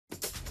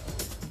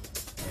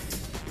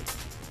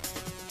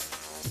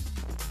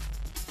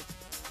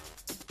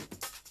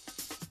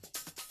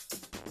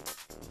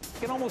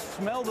You can almost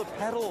smell the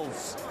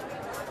petals.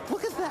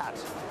 Look at that.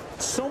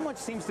 So much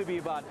seems to be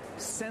about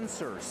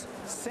sensors,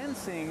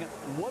 sensing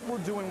what we're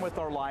doing with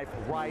our life,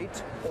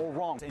 right or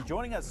wrong. And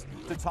joining us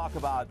to talk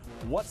about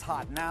what's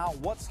hot now,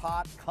 what's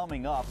hot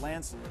coming up,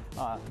 Lance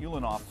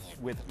Ulanoff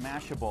with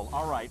Mashable.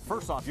 All right,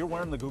 first off, you're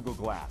wearing the Google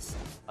Glass.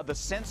 The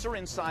sensor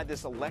inside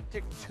this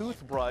electric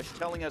toothbrush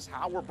telling us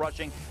how we're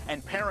brushing,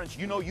 and parents,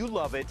 you know you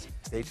love it.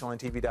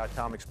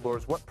 HLNTV.com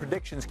explores what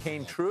predictions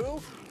came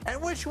true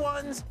and which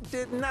ones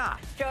did not.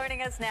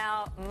 Joining us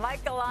now,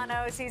 Mike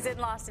Galanos. He's in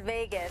Las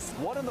Vegas.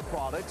 One of the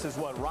products is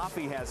what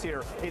Rafi has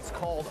here. It's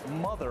called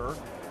Mother,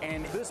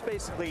 and this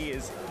basically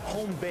is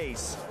home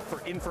base for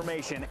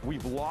information.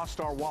 We've lost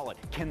our wallet.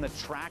 Can the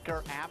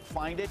tracker app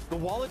find it? The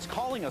wallet's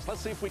calling us.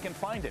 Let's see if we can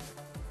find it.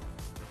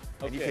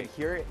 And you can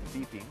hear it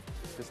beeping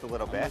just a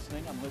little bit.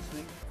 I'm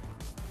listening.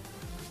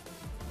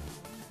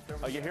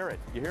 Oh, you hear it.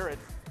 You hear it.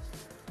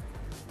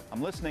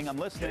 I'm listening.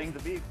 There's the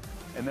beep.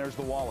 And there's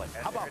the wallet.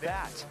 And How about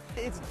that?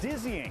 It's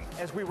dizzying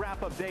as we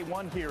wrap up day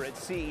one here at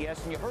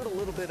CES, and you heard a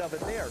little bit of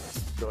it there.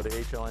 Go to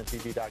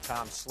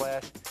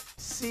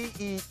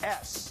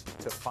HLNTV.com/CES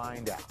to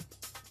find out.